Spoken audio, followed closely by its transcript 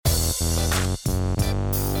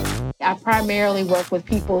I primarily work with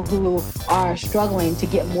people who are struggling to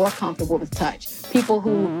get more comfortable with touch, people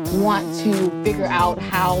who want to figure out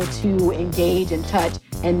how to engage in touch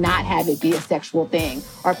and not have it be a sexual thing,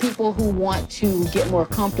 or people who want to get more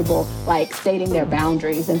comfortable, like stating their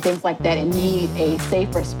boundaries and things like that, and need a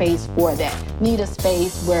safer space for that, need a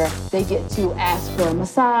space where they get to ask for a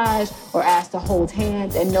massage or ask to hold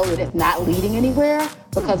hands and know that it's not leading anywhere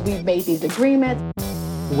because we've made these agreements.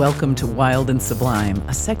 Welcome to Wild and Sublime,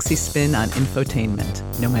 a sexy spin on infotainment,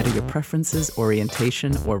 no matter your preferences,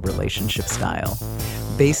 orientation, or relationship style.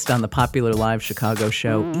 Based on the popular live Chicago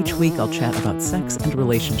show, each week I'll chat about sex and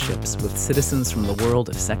relationships with citizens from the world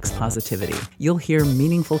of sex positivity. You'll hear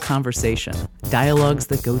meaningful conversation, dialogues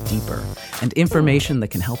that go deeper, and information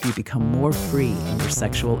that can help you become more free in your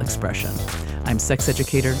sexual expression. I'm sex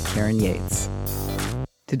educator Karen Yates.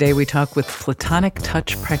 Today we talk with platonic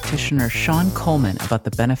touch practitioner Shawn Coleman about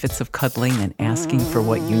the benefits of cuddling and asking for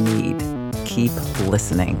what you need. Keep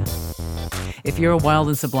listening. If you're a Wild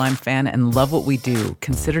and Sublime fan and love what we do,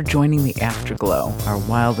 consider joining the Afterglow, our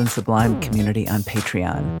Wild and Sublime community on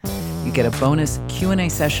Patreon. You get a bonus Q&A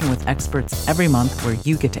session with experts every month where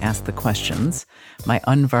you get to ask the questions, my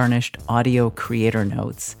unvarnished audio creator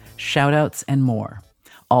notes, shout-outs, and more,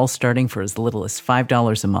 all starting for as little as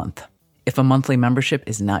 $5 a month. If a monthly membership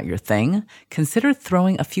is not your thing, consider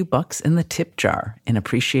throwing a few bucks in the tip jar in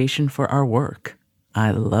appreciation for our work.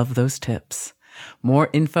 I love those tips.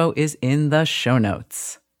 More info is in the show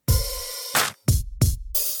notes.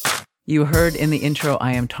 You heard in the intro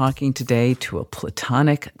I am talking today to a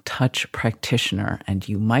platonic touch practitioner, and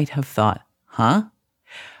you might have thought, huh?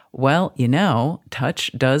 Well,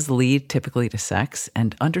 touch does lead typically to sex,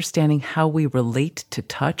 and understanding how we relate to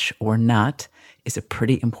touch or not is a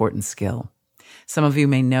pretty important skill. Some of you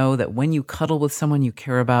may know that when you cuddle with someone you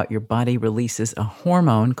care about, your body releases a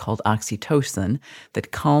hormone called oxytocin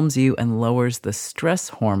that calms you and lowers the stress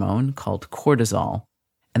hormone called cortisol.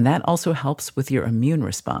 And that also helps with your immune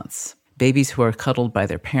response. Babies who are cuddled by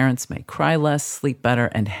their parents may cry less, sleep better,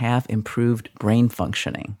 and have improved brain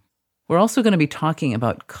functioning. We're also going to be talking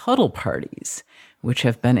about cuddle parties, which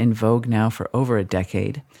have been in vogue now for over a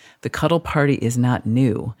decade. The cuddle party is not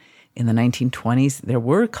new. In the 1920s, there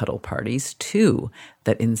were cuddle parties, too,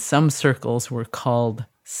 that in some circles were called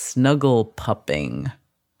snuggle pupping.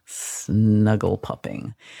 Snuggle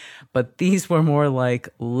pupping. But these were more like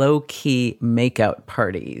low-key makeout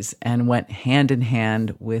parties and went hand in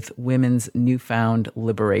hand with women's newfound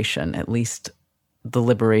liberation, at least the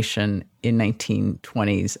liberation in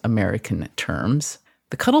 1920s American terms.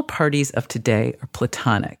 The cuddle parties of today are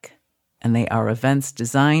platonic, and they are events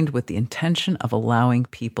designed with the intention of allowing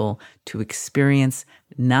people to experience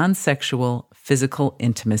non-sexual physical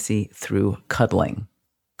intimacy through cuddling.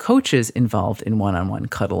 Coaches involved in one-on-one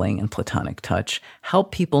cuddling and platonic touch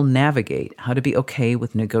help people navigate how to be okay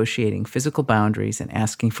with negotiating physical boundaries and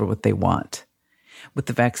asking for what they want. With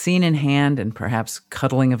the vaccine in hand and perhaps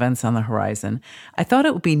cuddling events on the horizon, I thought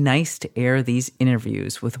it would be nice to air these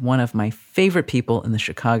interviews with one of my favorite people in the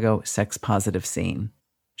Chicago sex-positive scene.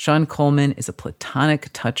 Shawn Coleman is a platonic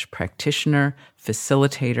touch practitioner,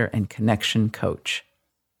 facilitator, and connection coach.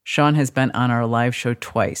 Shawn has been on our live show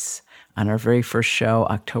twice, on our very first show,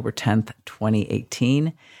 October 10th,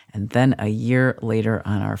 2018, and then a year later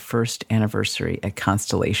on our first anniversary at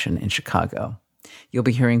Constellation in Chicago. You'll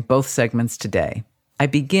be hearing both segments today. I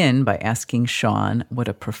begin by asking Shawn what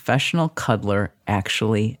a professional cuddler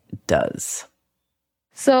actually does.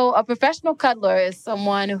 So a professional cuddler is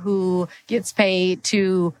someone who gets paid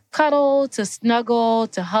to cuddle, to snuggle,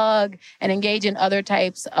 to hug, and engage in other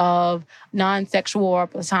types of non-sexual or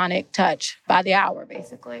platonic touch by the hour,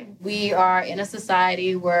 basically. We are in a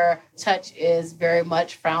society where touch is very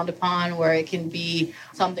much frowned upon, where it can be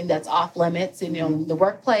something that's off limits in the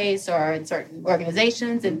workplace or in certain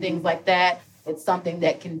organizations and things like that. It's something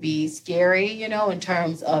that can be scary, in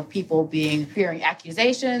terms of people fearing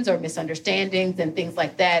accusations or misunderstandings and things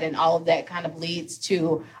like that. And all of that kind of leads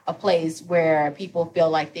to a place where people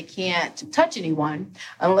feel like they can't touch anyone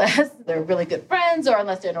unless they're really good friends or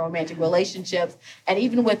unless they're in romantic relationships. And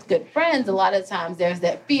even with good friends, a lot of times there's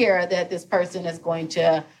that fear that this person is going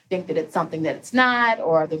to think that it's something that it's not,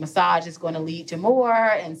 or the massage is going to lead to more.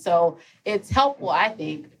 And so it's helpful, I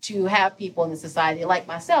think, to have people in the society like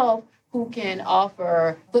myself who can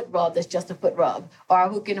offer foot rub that's just a foot rub, or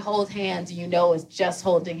who can hold hands it's just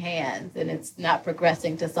holding hands and it's not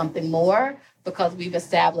progressing to something more because we've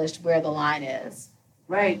established where the line is.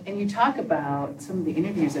 Right, and you talk about some of the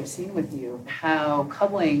interviews I've seen with you, how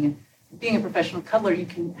cuddling, being a professional cuddler, you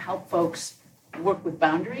can help folks work with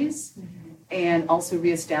boundaries and also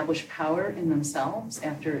reestablish power in themselves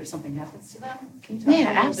after something happens to them? Can you talk Yeah, a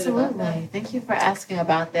little absolutely. bit about that? Thank you for asking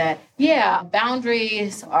about that. Yeah,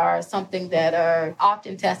 boundaries are something that are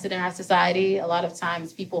often tested in our society. A lot of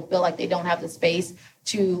times people feel like they don't have the space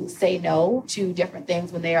to say no to different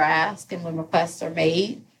things when they are asked and when requests are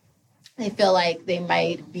made. They feel like they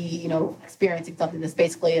might be, experiencing something that's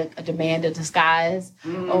basically a demand in disguise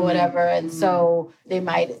or whatever. And so they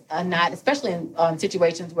might not, especially in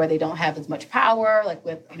situations where they don't have as much power, like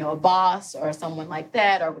with, a boss or someone like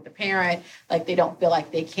that, or with a parent, like they don't feel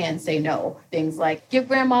like they can say no. Things like give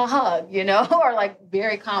grandma a hug, or like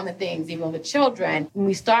very common things, even with children. When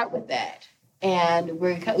we start with that and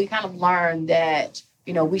we kind of learn that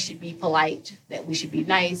we should be polite, that we should be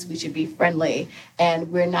nice, we should be friendly.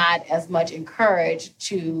 And we're not as much encouraged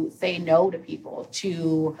to say no to people,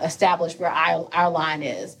 to establish where our line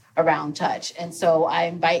is around touch. And so I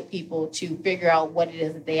invite people to figure out what it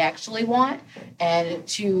is that they actually want and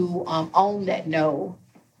to own that no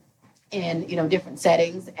in different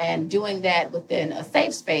settings, and doing that within a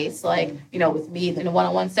safe space, like with me in a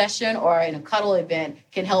one-on-one session or in a cuddle event,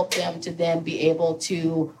 can help them to then be able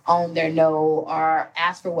to own their no or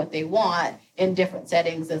ask for what they want in different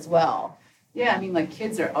settings as well. Yeah, I mean, like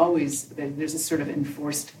kids are always, there's this sort of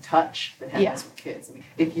enforced touch that happens with kids. I mean,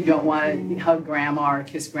 if you don't want to hug grandma or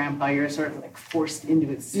kiss grandpa, you're sort of like forced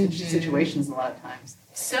into situations a lot of times.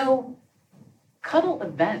 So cuddle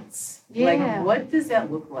events, like what does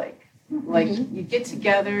that look like? Like you get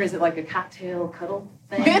together, is it like a cocktail cuddle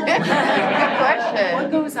thing? Good question.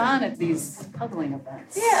 What goes on at these cuddling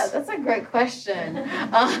events? Yeah, that's a great question.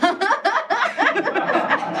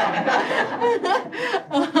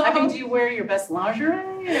 I mean, do you wear your best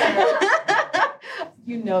lingerie?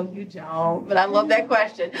 You don't, but I love that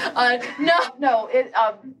question. No,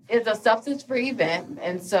 it's a substance-free event,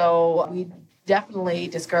 and so we definitely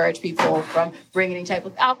discourage people from bringing any type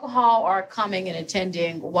of alcohol or coming and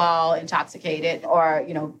attending while intoxicated, or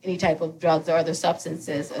any type of drugs or other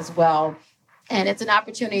substances as well. And it's an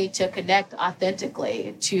opportunity to connect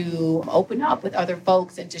authentically, to open up with other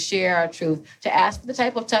folks and to share our truth, to ask for the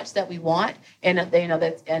type of touch that we want in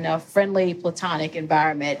that's in a friendly, platonic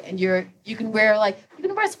environment. And you can wear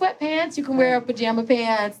sweatpants, you can wear pajama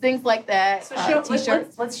pants, things like that. So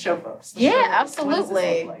t-shirts. let's show folks. Absolutely. What does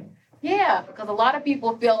this look like? Yeah, because a lot of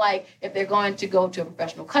people feel like if they're going to go to a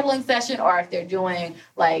professional cuddling session, or if they're doing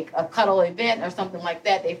like a cuddle event or something like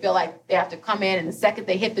that, they feel like they have to come in, and the second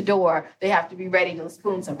they hit the door, they have to be ready to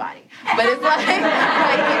spoon somebody. But it's like you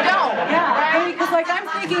don't. Yeah, right? Because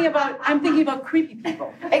I'm thinking about creepy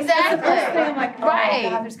people. Exactly. That's the first thing I'm like, oh right.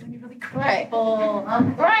 God, there's going to be really creepy people.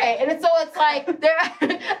 Right. And so it's like,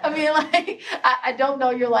 I don't know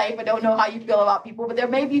your life. I don't know how you feel about people, but there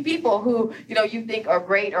may be people who, you think are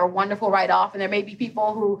great or wonderful right off. And there may be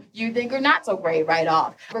people who you think are not so great right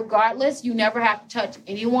off. Regardless, you never have to touch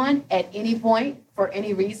anyone at any point for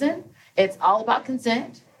any reason. It's all about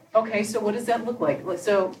consent. Okay, so what does that look like?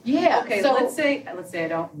 So okay, so let's say I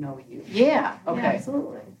don't know you. Yeah. Okay. Yeah,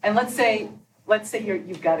 absolutely. And let's say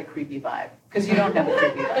you've got a creepy vibe, because you don't have a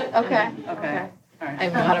creepy vibe. Okay. All right. I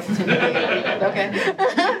have 100%. Okay.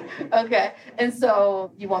 Okay. And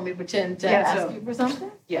so you want me to pretend to ask you for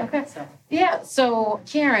something? Yeah. Okay. So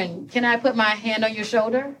Karen, can I put my hand on your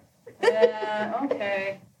shoulder? Yeah.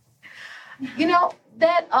 Okay.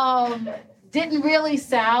 That didn't really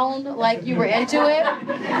sound like you were into it,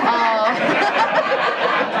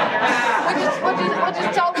 which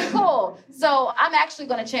is totally cool. So I'm actually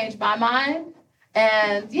going to change my mind.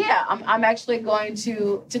 And I'm actually going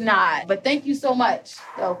to nod. But thank you so much,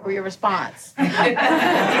 though, for your response. But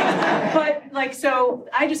so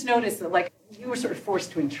I just noticed that you were sort of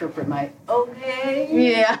forced to interpret my okay.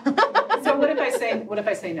 Yeah. So what if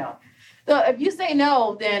I say no? So if you say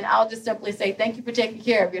no, then I'll just simply say thank you for taking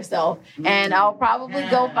care of yourself, and I'll probably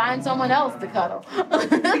go find someone else to cuddle.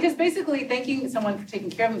 Because basically, thanking someone for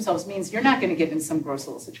taking care of themselves means you're not going to get in some gross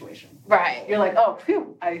little situation. Right. You're like, oh,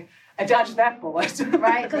 phew, I dodged that bullet.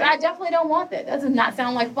 Right, because I definitely don't want that. That does not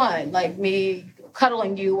sound like fun. Like me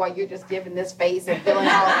cuddling you while you're just giving this face and feeling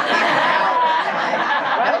all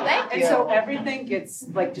well, thank you. And so everything gets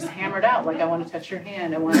just hammered out. I want to touch your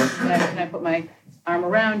hand. Can I put my arm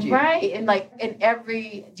around you? Right, and in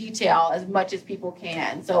every detail as much as people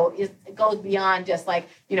can. So it goes beyond just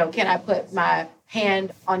can I put my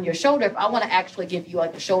hand on your shoulder? If I want to actually give you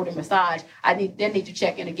a shoulder massage, I need to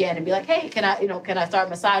check in again and be like, hey, can I start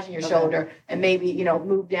massaging your shoulder and maybe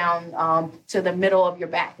move down to the middle of your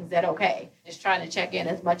back? Is that okay? Just trying to check in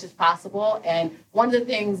as much as possible. And one of the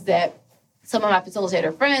things that some of my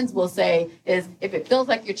facilitator friends will say is, if it feels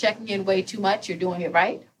like you're checking in way too much, you're doing it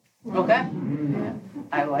right. Okay. Yeah.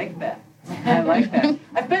 I like that. I like that.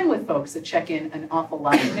 I've been with folks that check in an awful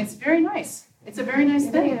lot, and it's very nice. It's a very nice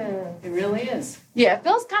thing. It really is. Yeah, it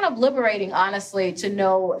feels kind of liberating, honestly, to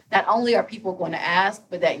know not only are people going to ask,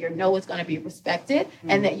 but that your no is going to be respected,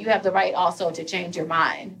 and that you have the right also to change your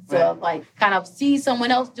mind. So, like, kind of see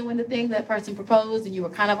someone else doing the thing that person proposed, and you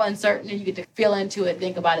were kind of uncertain, and you get to feel into it,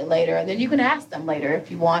 think about it later, and then you can ask them later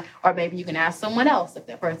if you want, or maybe you can ask someone else if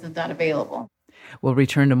that person's not available. We'll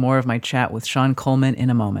return to more of my chat with Shawn Coleman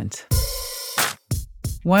in a moment.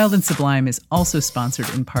 Wild and Sublime is also sponsored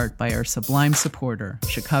in part by our Sublime supporter,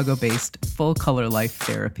 Chicago-based Full Color Life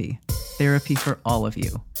Therapy. Therapy for all of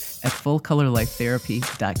you at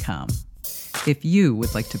fullcolorlifetherapy.com. If you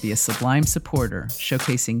would like to be a Sublime supporter,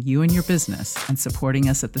 showcasing you and your business and supporting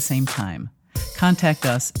us at the same time, contact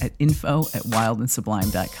us at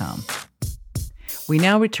info@wildandsublime.com. We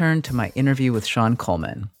now return to my interview with Shawn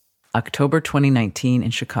Coleman. October 2019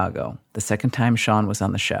 in Chicago, the second time Shawn was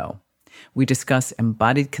on the show. We discuss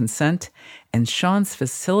embodied consent and Shawn's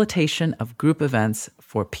facilitation of group events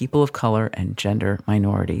for people of color and gender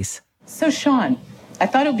minorities. So, Shawn, I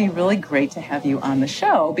thought it would be really great to have you on the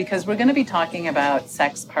show because we're going to be talking about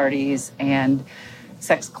sex parties and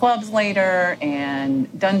sex clubs later and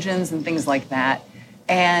dungeons and things like that.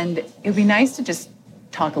 And it would be nice to just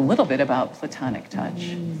talk a little bit about platonic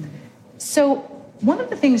touch. So, one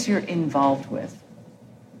of the things you're involved with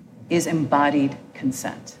is embodied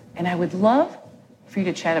consent. And I would love for you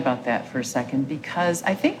to chat about that for a second because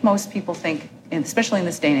I think most people think, and especially in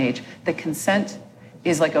this day and age, that consent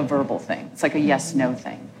is like a verbal thing. It's like a yes-no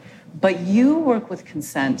thing. But you work with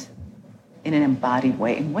consent in an embodied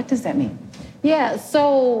way. And what does that mean? Yeah,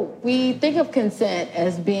 so we think of consent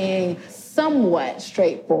as being somewhat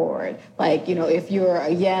straightforward. Like, if you're a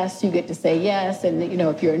yes, you get to say yes. And,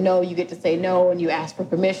 if you're a no, you get to say no and you ask for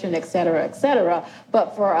permission, et cetera, et cetera.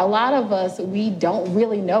 But for a lot of us, we don't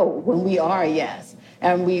really know when we are a yes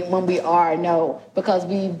and when we are a no, because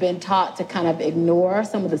we've been taught to kind of ignore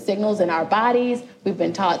some of the signals in our bodies. We've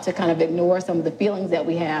been taught to kind of ignore some of the feelings that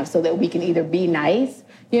we have so that we can either be nice,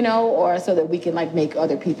 or so that we can make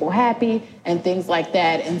other people happy and things like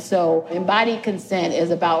that. And so embodied consent is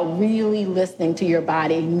about really listening to your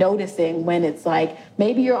body, noticing when it's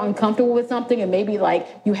maybe you're uncomfortable with something and maybe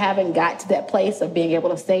you haven't got to that place of being able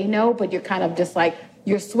to say no, but you're kind of just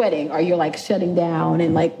you're sweating or you're shutting down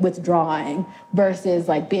and withdrawing versus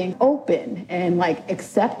being open and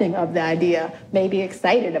accepting of the idea, maybe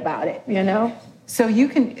excited about it, So you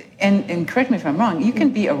can, and correct me if I'm wrong, you can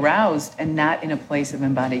be aroused and not in a place of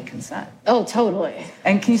embodied consent. Oh, totally.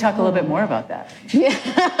 And can you talk a little bit more about that? Yeah,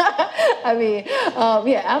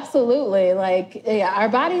 yeah, absolutely. Our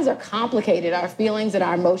bodies are complicated. Our feelings and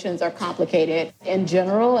our emotions are complicated in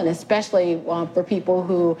general, and especially for people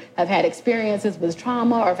who have had experiences with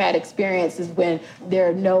trauma or have had experiences when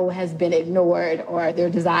their no has been ignored or their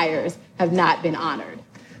desires have not been honored.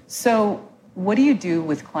 So what do you do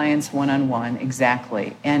with clients one-on-one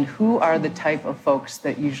exactly? And who are the type of folks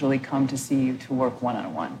that usually come to see you to work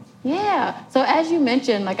one-on-one? Yeah. So as you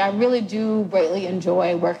mentioned, I really do greatly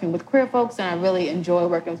enjoy working with queer folks, and I really enjoy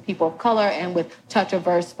working with people of color and with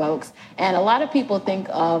touch-averse folks. And a lot of people think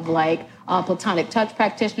of platonic touch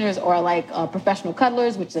practitioners or professional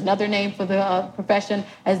cuddlers, which is another name for the profession,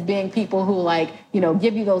 as being people who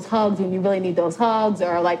give you those hugs when you really need those hugs,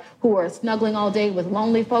 or who are snuggling all day with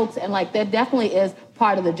lonely folks. And that definitely is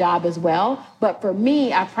part of the job as well. But for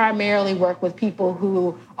me, I primarily work with people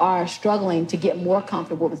who are struggling to get more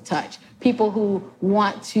comfortable with touch, people who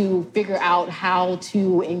want to figure out how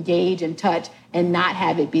to engage in touch and not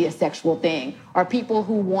have it be a sexual thing, or people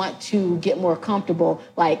who want to get more comfortable,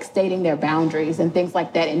 stating their boundaries and things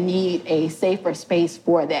like that, and need a safer space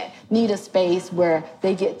for that, need a space where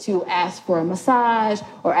they get to ask for a massage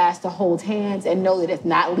or ask to hold hands and know that it's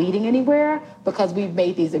not leading anywhere because we've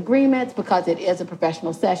made these agreements, because it is a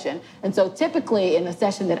professional session. And so typically in the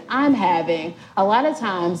session that I'm having, a lot of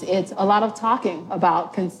times it's a lot of talking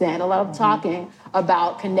about consent, a lot of talking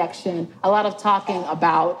about connection, a lot of talking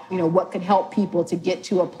about, what could help people to get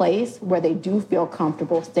to a place where they do feel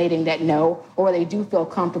comfortable stating that no, or they do feel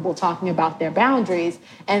comfortable talking about their boundaries,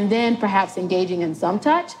 and then perhaps engaging in some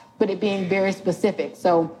touch, but it being very specific.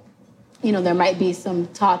 So, there might be some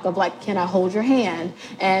talk of can I hold your hand?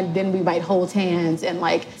 And then we might hold hands and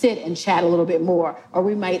sit and chat a little bit more. Or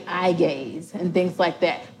we might eye gaze and things like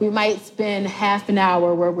that. We might spend half an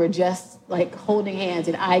hour where we're just holding hands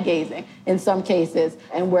and eye gazing in some cases,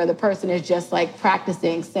 and where the person is just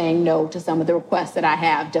practicing saying no to some of the requests that I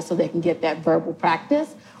have just so they can get that verbal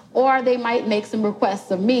practice. Or they might make some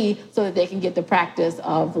requests of me so that they can get the practice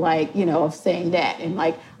of like, of saying that and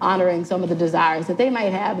like honoring some of the desires that they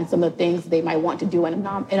might have and some of the things they might want to do in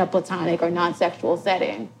a platonic or non-sexual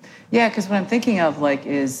setting. Yeah, because what I'm thinking of like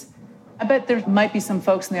is, I bet there might be some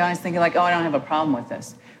folks in the audience thinking like, oh, I don't have a problem with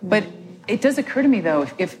this. But it does occur to me though,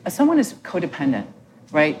 if someone is codependent,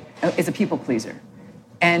 right, is a people pleaser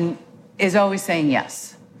and is always saying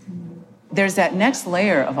yes, there's that next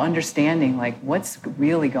layer of understanding, like, what's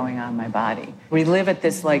really going on in my body. We live at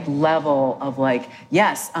this, like, level of, like,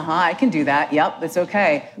 yes, I can do that. Yep, it's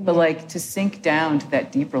okay. But, like, to sink down to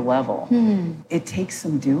that deeper level, it takes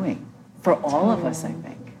some doing for all of us, I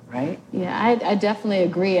think, right? Yeah, I definitely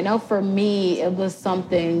agree. I know for me, it was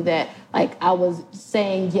something that, like, I was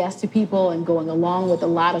saying yes to people and going along with a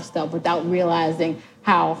lot of stuff without realizing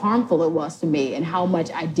how harmful it was to me and how much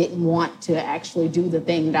I didn't want to actually do the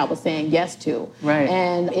thing that I was saying yes to. Right.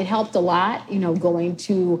 And it helped a lot, going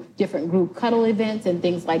to different group cuddle events and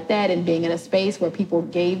things like that and being in a space where people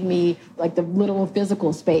gave me like the literal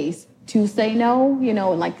physical space to say no,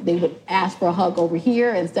 and like they would ask for a hug over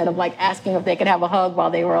here instead of like asking if they could have a hug while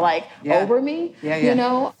they were like over me,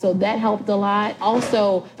 So that helped a lot.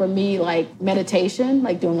 Also for me, like meditation,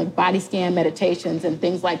 like doing like body scan meditations and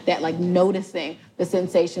things like that, like noticing the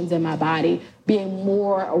sensations in my body, being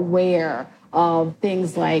more aware of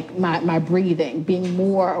things like my breathing, being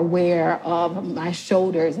more aware of my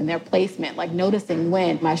shoulders and their placement, like noticing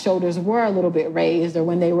when my shoulders were a little bit raised or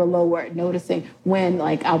when they were lowered, noticing when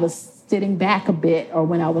like I was sitting back a bit or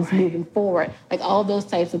when I was moving forward. Like all those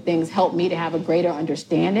types of things helped me to have a greater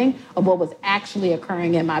understanding of what was actually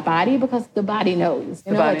occurring in my body because the body knows.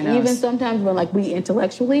 The body knows. Even sometimes when like we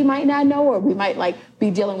intellectually might not know or we might like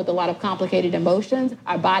be dealing with a lot of complicated emotions,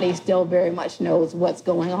 our body still very much knows what's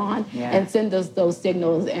going on and sends us those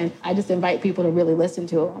signals. And I just invite people to really listen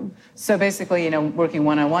to them. So basically, working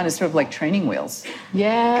one-on-one is sort of like training wheels.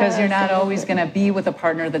 Yeah. Because you're not always going to be with a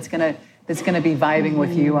partner that's going to be vibing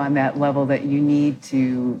with you on that level that you need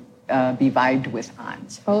to be vibed with on.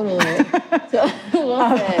 Totally.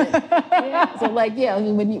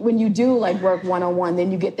 When you do like work one-on-one,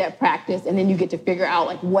 then you get that practice and then you get to figure out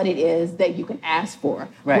like what it is that you can ask for,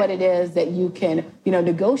 what it is that you can,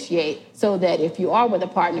 negotiate so that if you are with a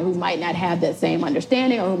partner who might not have that same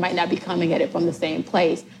understanding or who might not be coming at it from the same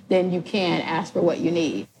place, then you can ask for what you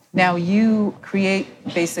need. Now, you create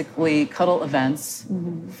basically cuddle events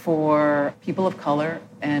for people of color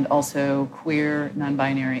and also queer,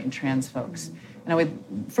 non-binary, and trans folks. And I would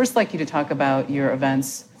first like you to talk about your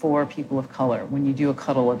events for people of color. When you do a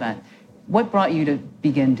cuddle event, what brought you to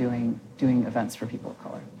begin doing events for people of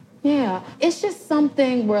color? Yeah, it's just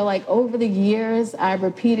something where like over the years, I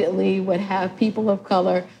repeatedly would have people of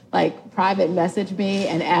color like private message me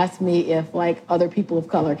and ask me if like other people of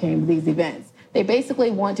color came to these events. They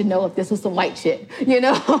basically want to know if this was some white shit,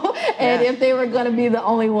 and if they were going to be the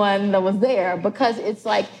only one that was there. Because it's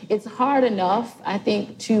like, it's hard enough, I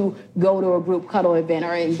think, to go to a group cuddle event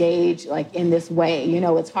or engage like in this way.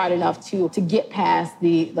 It's hard enough to get past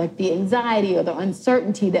the anxiety or the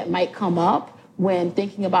uncertainty that might come up when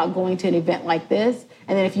thinking about going to an event like this.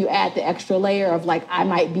 And then if you add the extra layer of like, I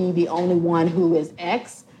might be the only one who is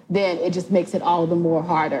X, then it just makes it all the more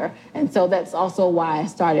harder. And so that's also why I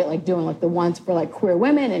started like doing like the ones for like queer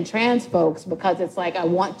women and trans folks, because it's like I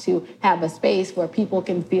want to have a space where people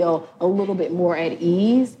can feel a little bit more at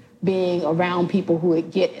ease being around people who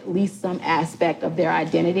would get at least some aspect of their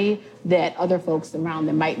identity that other folks around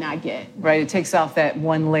them might not get. Right, it takes off that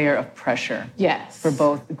one layer of pressure. Yes. For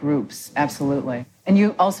both groups, absolutely. And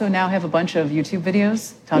you also now have a bunch of YouTube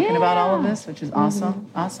videos talking about all of this, which is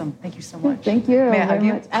awesome. Awesome. Thank you so much. Thank you. May I hug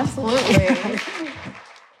you? Absolutely.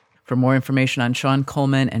 For more information on Shawn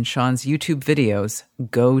Coleman and Shawn's YouTube videos,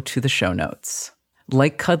 go to the show notes.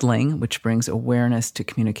 Like cuddling, which brings awareness to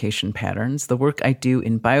communication patterns, the work I do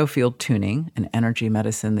in biofield tuning, an energy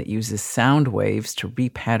medicine that uses sound waves to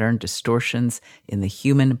repattern distortions in the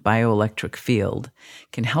human bioelectric field,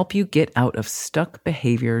 can help you get out of stuck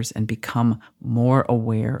behaviors and become more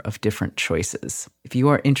aware of different choices. If you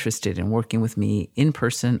are interested in working with me in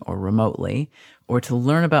person or remotely, or to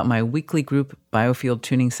learn about my weekly group biofield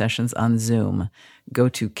tuning sessions on Zoom, go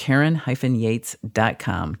to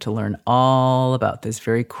Karen-Yates.com to learn all about this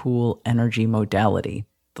very cool energy modality.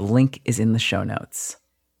 The link is in the show notes.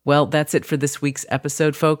 Well, that's it for this week's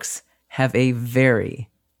episode, folks. Have a very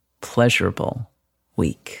pleasurable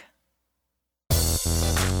week.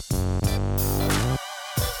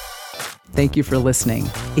 Thank you for listening.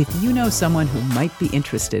 If you know someone who might be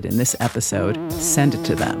interested in this episode, send it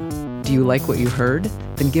to them. Do you like what you heard?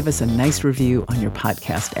 Then give us a nice review on your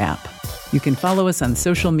podcast app. You can follow us on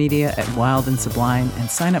social media at Wild and Sublime and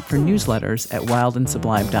sign up for newsletters at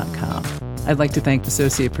wildandsublime.com. I'd like to thank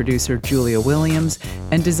associate producer Julia Williams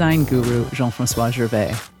and design guru Jean-François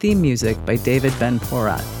Gervais. Theme music by David Ben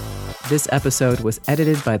Porat. This episode was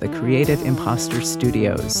edited by the Creative Imposter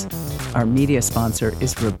Studios. Our media sponsor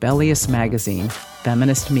is Rebellious Magazine,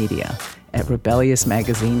 feminist media, at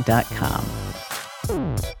rebelliousmagazine.com.